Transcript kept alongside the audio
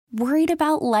Worried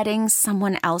about letting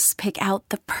someone else pick out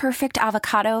the perfect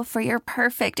avocado for your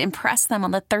perfect impress them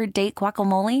on the third date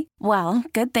guacamole? Well,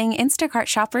 good thing Instacart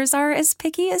shoppers are as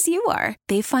picky as you are.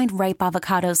 They find ripe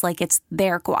avocados like it's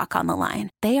their guac on the line.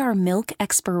 They are milk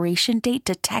expiration date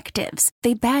detectives.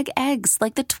 They bag eggs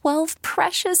like the 12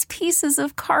 precious pieces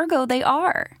of cargo they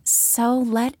are. So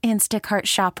let Instacart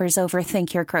shoppers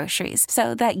overthink your groceries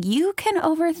so that you can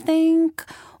overthink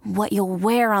what you'll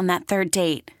wear on that third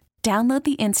date. Download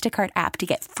the Instacart app to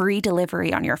get free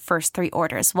delivery on your first 3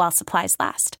 orders while supplies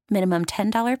last. Minimum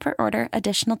 $10 per order.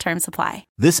 Additional terms apply.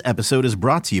 This episode is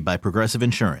brought to you by Progressive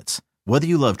Insurance. Whether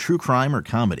you love true crime or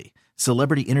comedy,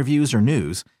 celebrity interviews or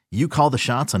news, you call the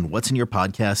shots on what's in your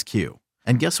podcast queue.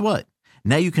 And guess what?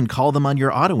 Now you can call them on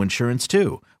your auto insurance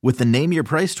too with the Name Your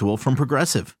Price tool from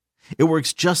Progressive. It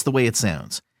works just the way it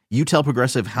sounds. You tell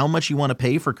Progressive how much you want to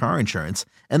pay for car insurance,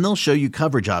 and they'll show you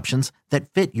coverage options that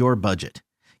fit your budget.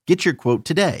 Get your quote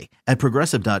today at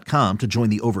Progressive.com to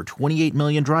join the over 28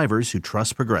 million drivers who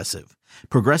trust Progressive.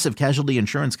 Progressive Casualty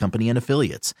Insurance Company and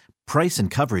Affiliates. Price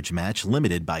and coverage match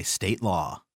limited by state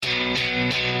law.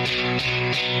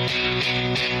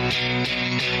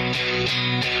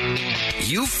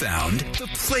 You found the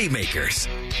Playmakers,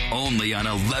 only on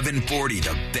 1140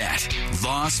 The Bet,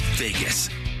 Las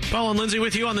Vegas. Paul and Lindsay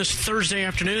with you on this Thursday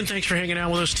afternoon. Thanks for hanging out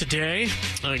with us today.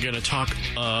 I'm going to talk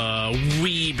a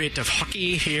wee bit of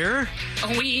hockey here. A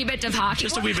wee bit of hockey?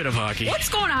 Just a wee bit of hockey. What's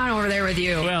going on over there with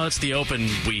you? Well, it's the open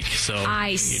week, so...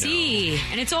 I see.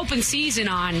 And it's open season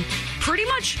on pretty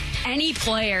much any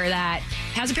player that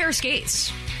has a pair of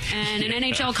skates and an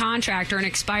NHL contract or an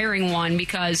expiring one,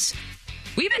 because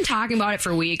we've been talking about it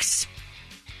for weeks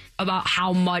about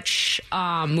how much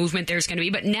movement there's going to be.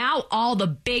 But now all the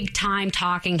big-time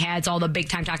talking heads, all the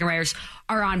big-time talking writers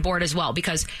are on board as well,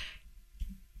 because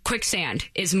quicksand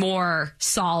is more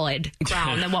solid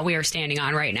ground than what we are standing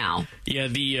on right now. Yeah,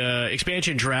 the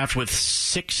expansion draft with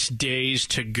 6 days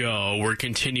to go, we're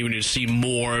continuing to see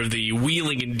more of the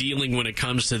wheeling and dealing when it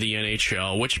comes to the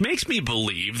NHL, which makes me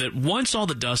believe that once all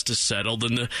the dust is settled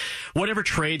and whatever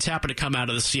trades happen to come out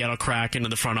of the Seattle Kraken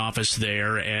and the front office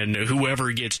there, and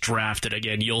whoever gets drafted,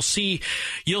 again, you'll see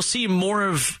more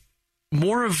of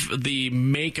the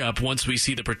makeup once we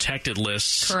see the protected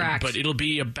lists. Correct. But it'll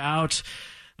be about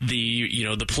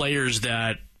the players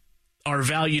that are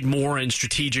valued more and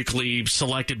strategically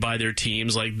selected by their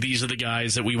teams. Like, these are the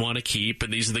guys that we want to keep,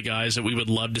 and these are the guys that we would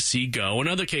love to see go. In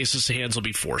other cases, the hands will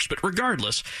be forced. But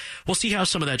regardless, we'll see how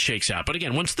some of that shakes out. But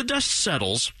again, once the dust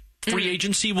settles, free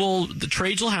agency the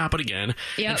trades will happen again,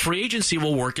 and free agency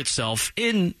will work itself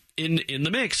in the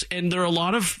mix. And there are a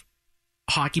lot of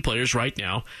hockey players right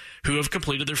now who have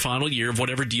completed their final year of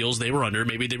whatever deals they were under.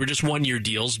 Maybe they were just one-year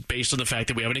deals based on the fact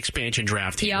that we have an expansion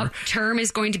draft here. Yep. Term is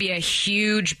going to be a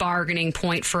huge bargaining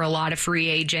point for a lot of free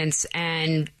agents,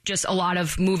 and just a lot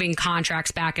of moving contracts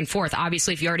back and forth.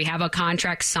 Obviously, if you already have a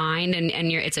contract signed and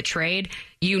it's a trade,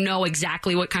 you know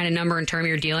exactly what kind of number and term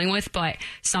you're dealing with. But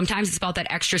sometimes it's about that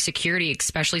extra security,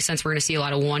 especially since we're going to see a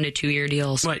lot of 1 to 2 year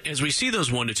deals. Right. As we see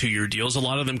those 1 to 2 year deals, a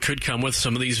lot of them could come with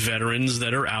some of these veterans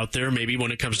that are out there, maybe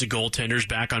when it comes to goaltenders,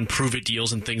 back on prove-it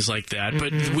deals and things like that.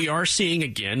 But we are seeing,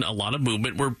 again, a lot of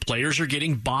movement where players are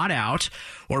getting bought out,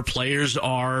 or players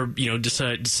are, just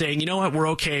saying, you know what, we're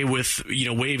okay with,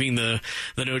 waiving the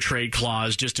no trade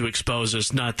clause just to expose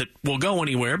us. Not that we'll go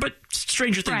anywhere, but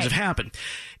stranger things have happened.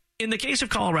 In the case of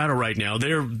Colorado right now,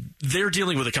 they're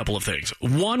dealing with a couple of things.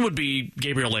 One would be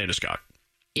Gabriel Landeskog.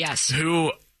 Yes.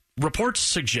 Who reports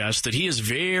suggest that he is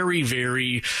very,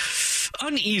 very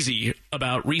uneasy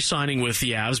about re-signing with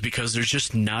the Avs because there's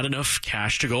just not enough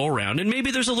cash to go around. And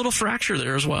maybe there's a little fracture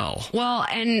there as well. Well,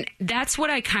 and that's what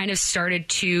I kind of started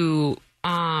to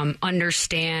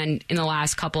understand in the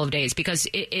last couple of days, because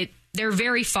they're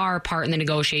very far apart in the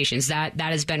negotiations. That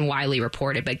has been widely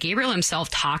reported. But Gabriel himself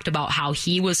talked about how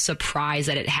he was surprised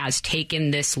that it has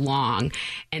taken this long,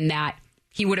 and that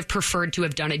he would have preferred to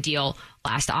have done a deal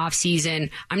last offseason.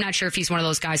 I'm not sure if he's one of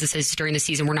those guys that says during the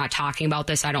season, we're not talking about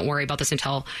this. I don't worry about this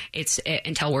until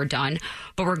we're done.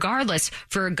 But regardless,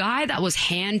 for a guy that was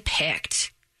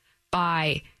handpicked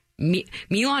by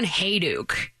Milan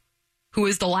Hajduk, who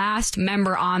is the last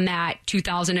member on that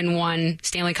 2001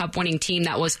 Stanley Cup winning team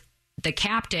that was the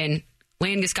captain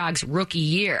Landeskog's rookie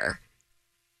year.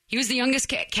 He was the youngest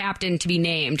captain to be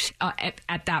named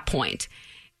at that point.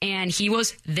 And he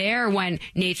was there when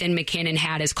Nathan McKinnon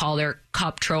had his Calder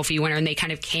Cup trophy winner, and they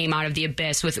kind of came out of the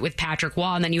abyss with Patrick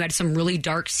Waugh. And then you had some really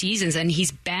dark seasons, and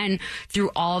he's been through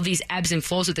all of these ebbs and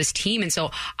flows with this team. And so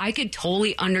I could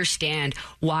totally understand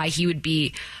why he would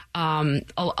be a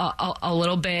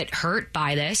little bit hurt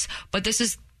by this. But this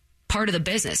is part of the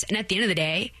business. And at the end of the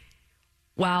day,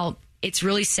 while it's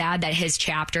really sad that his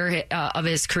chapter of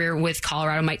his career with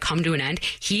Colorado might come to an end,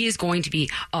 he is going to be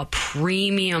a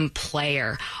premium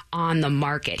player on the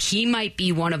market. He might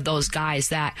be one of those guys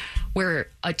that where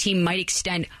a team might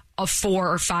extend a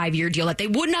 4 or 5 year deal that they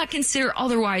would not consider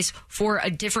otherwise for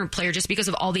a different player just because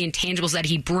of all the intangibles that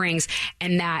he brings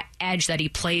and that edge that he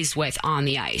plays with on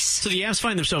the ice. So the Avs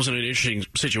find themselves in an interesting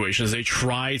situation as they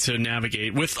try to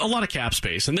navigate with a lot of cap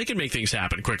space, and they can make things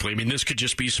happen quickly. I mean, this could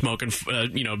just be smoke and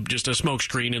just a smoke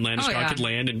screen, and Landeskog could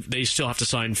land, and they still have to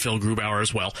sign Phil Grubauer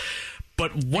as well.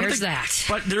 But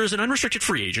But there is an unrestricted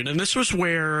free agent, and this was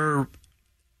where,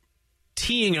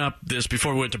 teeing up this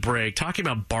before we went to break, talking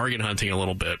about bargain hunting a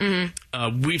little bit.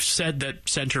 Mm-hmm. We've said that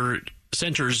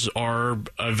centers are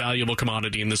a valuable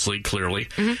commodity in this league, clearly,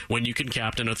 when you can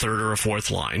captain a third or a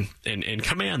fourth line and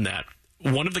command that.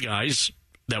 One of the guys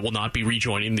that will not be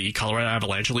rejoining the Colorado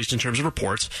Avalanche, at least in terms of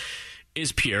reports,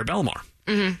 is Pierre Bellemare.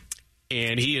 Mm-hmm.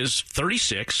 And he is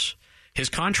 36. His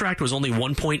contract was only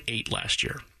 1.8 last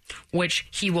year. Which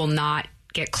he will not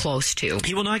get close to.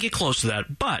 He will not get close to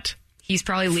that, but he's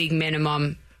probably league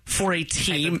minimum for a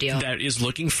team that is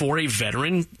looking for a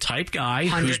veteran type guy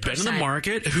 100%. Who's been in the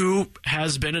market, who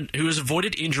has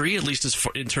avoided injury, at least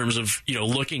in terms of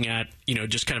looking at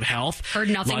just kind of health. Heard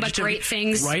nothing but great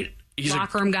things. Right,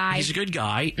 locker room guy. He's a good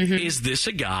guy. Mm-hmm. Is this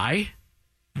a guy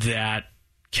that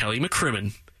Kelly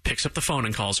McCrimmon picks up the phone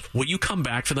and calls, will you come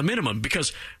back for the minimum?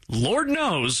 Because Lord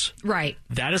knows, right,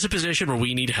 that is a position where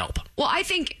we need help. Well, I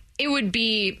think it would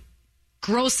be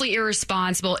grossly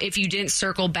irresponsible if you didn't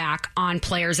circle back on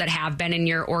players that have been in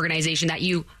your organization that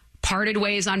you parted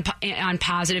ways on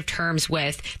positive terms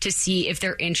with to see if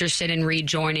they're interested in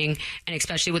rejoining, and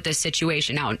especially with this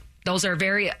situation. Now, those are a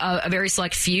very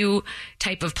select few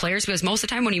type of players, because most of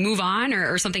the time when you move on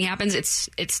or something happens,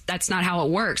 that's not how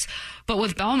it works. But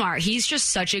with Bellemare, he's just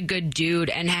such a good dude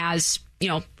and has,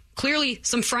 clearly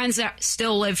some friends that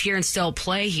still live here and still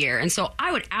play here. And so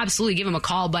I would absolutely give him a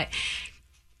call, but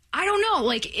I don't know.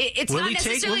 Like, it's not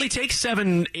necessarily... Will he take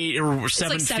 7, 8, or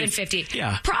 7? It's like 750.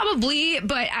 Yeah. Probably,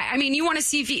 but I mean, you want to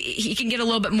see if he can get a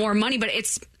little bit more money, but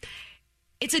it's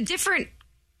a different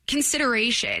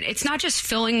consideration. It's not just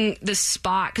filling the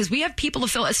spot, because we have people to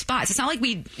fill spots. It's not like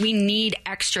we need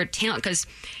extra talent, because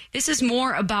this is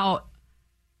more about,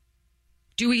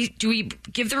 do we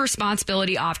give the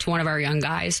responsibility off to one of our young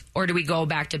guys, or do we go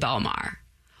back to Bellemare?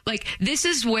 Like, this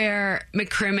is where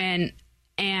McCrimmon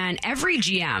and every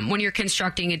GM, when you're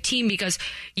constructing a team, because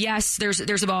yes, there's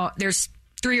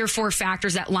 3 or 4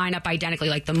 factors that line up identically,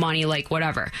 like the money, like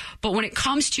whatever. But when it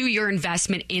comes to your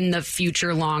investment in the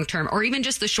future long term, or even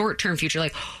just the short term future,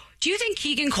 like, do you think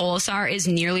Keegan Colasar is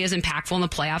nearly as impactful in the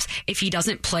playoffs if he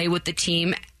doesn't play with the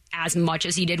team as much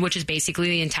as he did, which is basically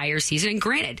the entire season? And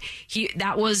granted,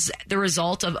 that was the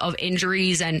result of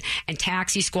injuries and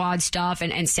taxi squad stuff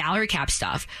and salary cap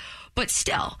stuff. But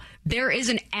still, there is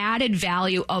an added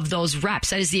value of those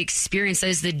reps. That is the experience. That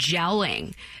is the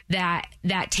gelling that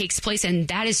takes place. And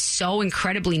that is so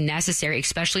incredibly necessary,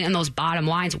 especially in those bottom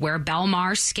lines where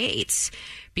Bellemare skates.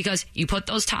 Because you put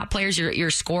those top players,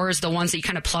 your scorers, the ones that you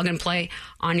kind of plug and play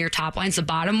on your top lines, the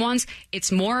bottom ones,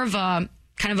 it's more of a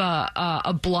kind of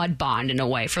a blood bond in a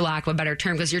way, for lack of a better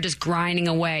term, because you're just grinding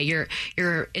away.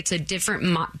 It's a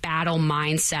different battle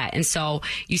mindset. And so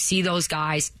you see those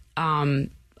guys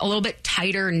a little bit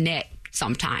tighter knit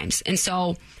sometimes. And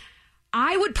so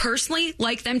I would personally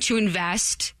like them to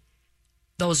invest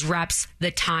those reps, the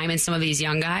time in some of these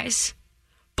young guys.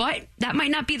 But that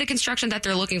might not be the construction that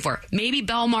they're looking for. Maybe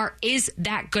Bellemare is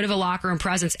that good of a locker room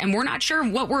presence, and we're not sure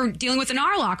what we're dealing with in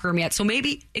our locker room yet. So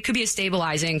maybe it could be a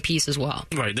stabilizing piece as well.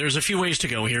 Right. There's a few ways to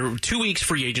go here. 2 weeks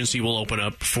free agency will open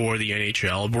up for the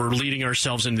NHL. We're leading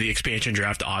ourselves into the expansion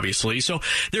draft, obviously. So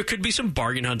there could be some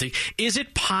bargain hunting. Is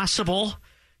it possible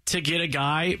to get a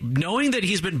guy, knowing that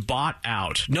he's been bought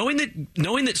out, knowing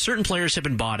that certain players have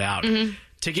been bought out,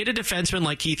 to get a defenseman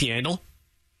like Keith Yandle?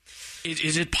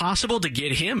 Is it possible to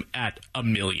get him at $1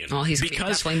 million? Well, he's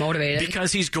definitely motivated,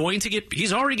 because he's already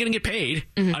going to get paid.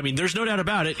 Mm-hmm. I mean, there's no doubt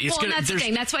about it. That's the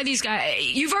thing. That's why these guys,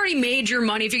 you've already made your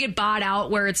money. If you get bought out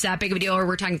where it's that big of a deal, or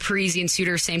we're talking Parise and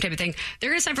Suter, same type of thing,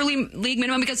 they're going to sign for league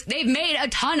minimum because they've made a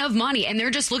ton of money, and they're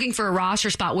just looking for a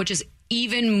roster spot, which is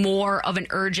even more of an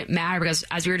urgent matter, because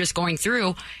as we were just going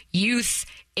through, youth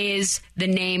is the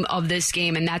name of this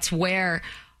game, and that's where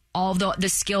all the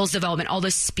skills development, all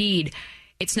the speed.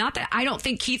 It's not that I don't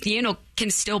think Keith Yandle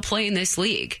can still play in this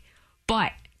league,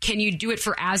 but can you do it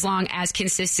for as long as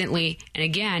consistently? And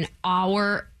again,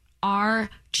 our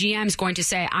GM's going to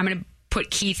say, I'm going to put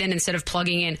Keith in instead of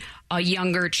plugging in a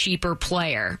younger, cheaper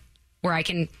player where I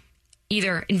can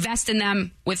either invest in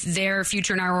them with their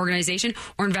future in our organization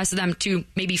or invest in them to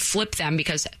maybe flip them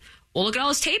because, well, look at all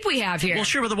this tape we have here. Well,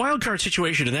 sure, but the wild card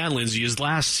situation in that, Lindsay, is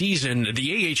last season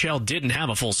the AHL didn't have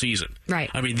a full season.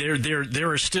 Right. I mean, there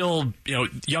are still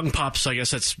young pups. I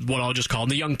guess that's what I'll just call them,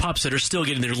 the young pups that are still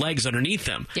getting their legs underneath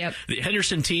them. Yep. The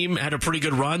Henderson team had a pretty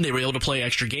good run. They were able to play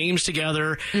extra games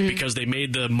together because they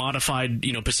made the modified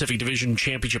Pacific Division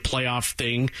Championship playoff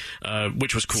thing,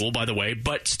 which was cool, by the way.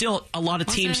 But still, a lot of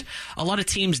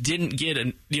teams didn't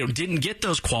get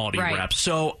those quality reps.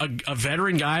 So a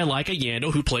veteran guy like a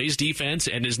Yandel who plays defense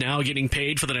and is now getting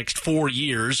paid for the next 4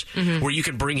 years, where you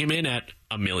can bring him in at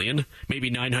 $1 million,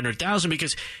 maybe $900,000,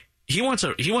 because he wants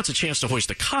a chance to hoist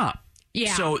the cup.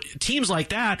 Yeah. So teams like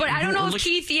that. But I don't know if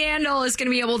Keith Yandel is going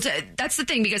to be able to. That's the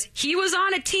thing, because he was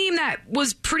on a team that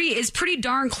is pretty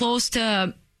darn close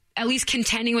to at least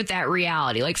contending with that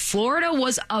reality. Like, Florida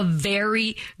was a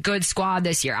very good squad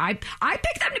this year. I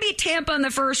picked them to beat Tampa in the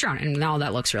first round, and now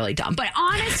that looks really dumb. But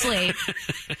honestly,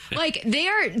 like, they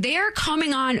are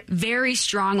coming on very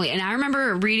strongly. And I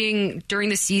remember reading during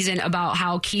the season about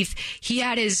how Keith, he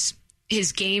had his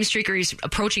game streak, or he's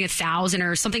approaching 1,000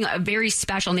 or something very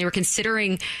special, and they were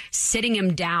considering sitting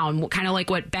him down, kind of like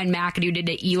what Ben McAdoo did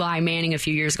to Eli Manning a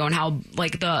few years ago, and how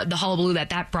like the hullabaloo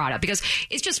that brought up, because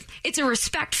it's a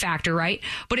respect factor, right?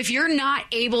 But if you're not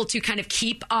able to kind of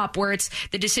keep up where it's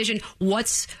the decision,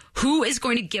 who is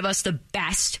going to give us the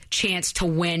best chance to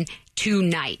win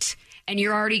tonight, and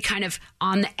you're already kind of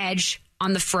on the edge,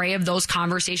 on the fray of those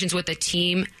conversations with a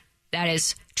team that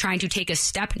is trying to take a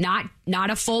step, not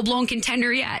a full-blown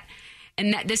contender yet.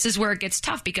 And this is where it gets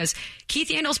tough, because Keith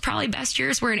Yandel's probably best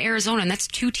years were in Arizona, and that's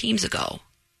 2 teams ago.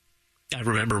 I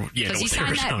remember, because he with signed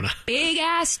Arizona. that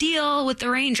big-ass deal with the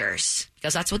Rangers,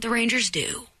 because that's what the Rangers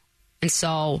do. And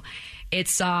so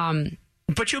it's...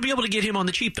 But you'll be able to get him on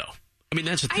the cheap, though. I mean,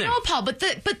 that's the thing. I know, Paul, but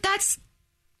that's...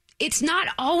 It's not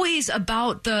always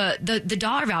about the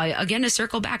dollar value. Again, to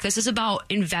circle back, this is about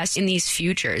invest in these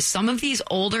futures. Some of these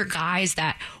older guys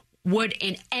that would,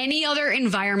 in any other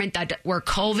environment where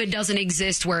COVID doesn't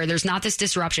exist, where there's not this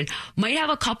disruption, might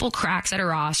have a couple cracks at a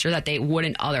roster that they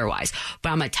wouldn't otherwise. But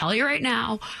I'm going to tell you right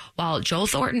now, while Joe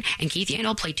Thornton and Keith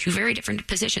Yandel play 2 very different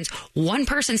positions, one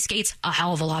person skates a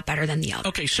hell of a lot better than the other.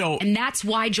 Okay, so... And that's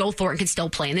why Joe Thornton can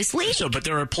still play in this league. But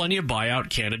there are plenty of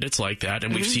buyout candidates like that,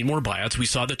 and we've seen more buyouts. We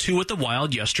saw the 2 at the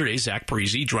Wild yesterday, Zach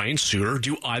Parise, Ryan Suter.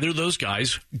 Do either of those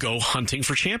guys go hunting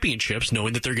for championships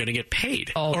knowing that they're going to get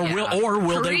paid? Oh, or yeah.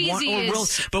 will they want...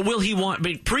 Is, will he want... I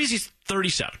mean, Parise's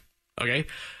 37, okay?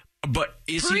 But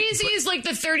Parise is like the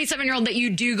 37-year-old that you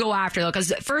do go after, though,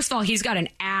 because first of all, he's got an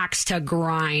axe to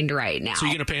grind right now. So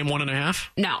you're going to pay him 1.5?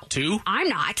 No. 2? I'm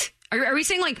not. Are we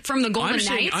saying like from the Golden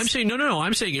Knights? I'm saying no.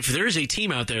 I'm saying if there is a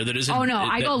team out there that isn't... Oh, no,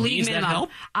 I go league minimum. Help?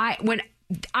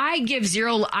 I give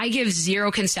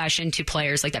zero concession to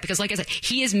players like that, because like I said,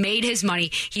 he has made his money.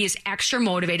 He is extra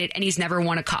motivated, and he's never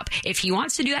won a cup. If he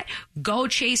wants to do that, go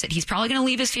chase it. He's probably going to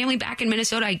leave his family back in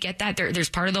Minnesota. I get that. There's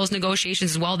part of those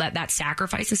negotiations as well, that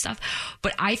sacrifice and stuff.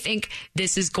 But I think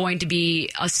this is going to be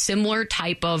a similar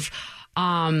type of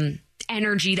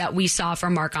energy that we saw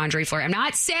from Marc-Andre Fleury. I'm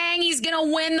not saying he's going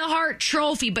to win the Hart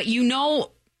Trophy, but you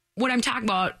know what I'm talking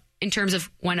about in terms of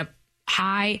when a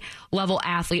high-level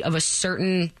athlete of a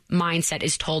certain mindset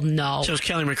is told no. So does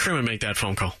Kelly McCrimmon make that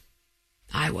phone call?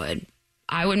 I would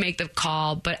make the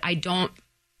call, but I don't.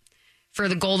 For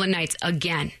the Golden Knights,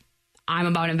 again, I'm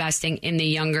about investing in the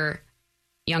younger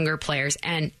players.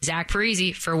 And Zach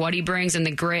Parise, for what he brings and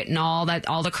the grit and all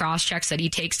the cross checks that he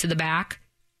takes to the back,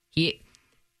 he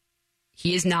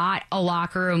is not a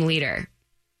locker room leader.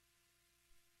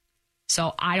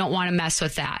 So I don't want to mess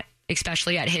with that,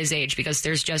 especially at his age, because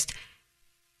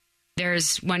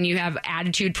when you have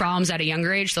attitude problems at a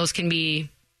younger age, those can be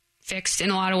fixed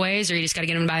in a lot of ways, or you just got to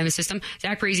get him by in the system.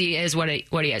 Zach Parise is what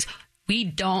he is.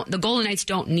 The Golden Knights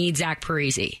don't need Zach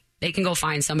Parise. They can go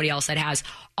find somebody else that has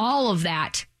all of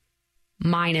that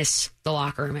minus the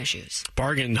locker room issues.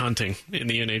 Bargain hunting in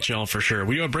the NHL for sure.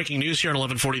 We have breaking news here on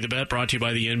 1140 The Bet, brought to you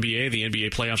by the NBA. The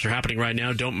NBA playoffs are happening right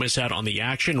now. Don't miss out on the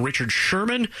action. Richard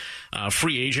Sherman,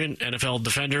 free agent, NFL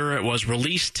defender, was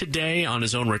released today on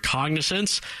his own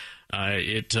recognizance.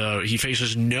 He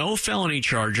faces no felony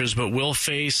charges, but will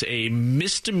face a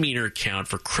misdemeanor count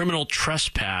for criminal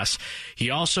trespass. He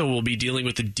also will be dealing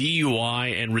with the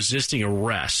DUI and resisting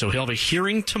arrest. So he'll have a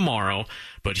hearing tomorrow,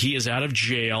 but he is out of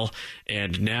jail,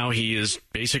 and now he is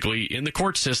basically in the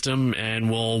court system and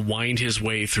will wind his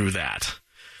way through that.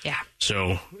 Yeah.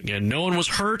 So, again, no one was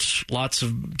hurt. Lots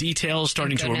of details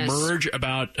starting to emerge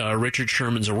about Richard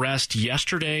Sherman's arrest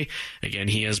yesterday. Again,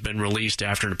 he has been released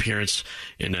after an appearance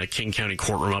in a King County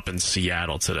courtroom up in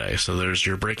Seattle today. So there's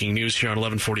your breaking news here on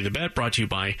 1140 The Bet, brought to you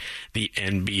by the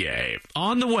NBA.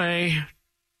 On the way,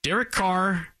 Derek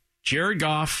Carr, Jared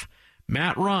Goff,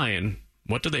 Matt Ryan.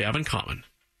 What do they have in common?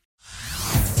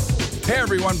 Hey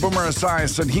everyone, Boomer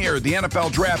Esiason here. The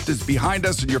NFL draft is behind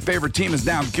us and your favorite team is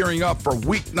now gearing up for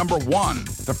week number 1.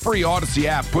 The free Odyssey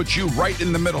app puts you right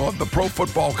in the middle of the pro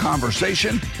football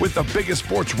conversation with the biggest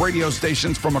sports radio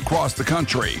stations from across the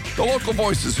country. The local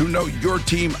voices who know your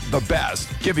team the best,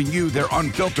 giving you their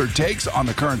unfiltered takes on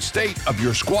the current state of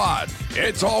your squad.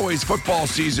 It's always football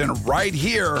season right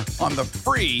here on the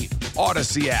free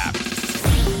Odyssey app.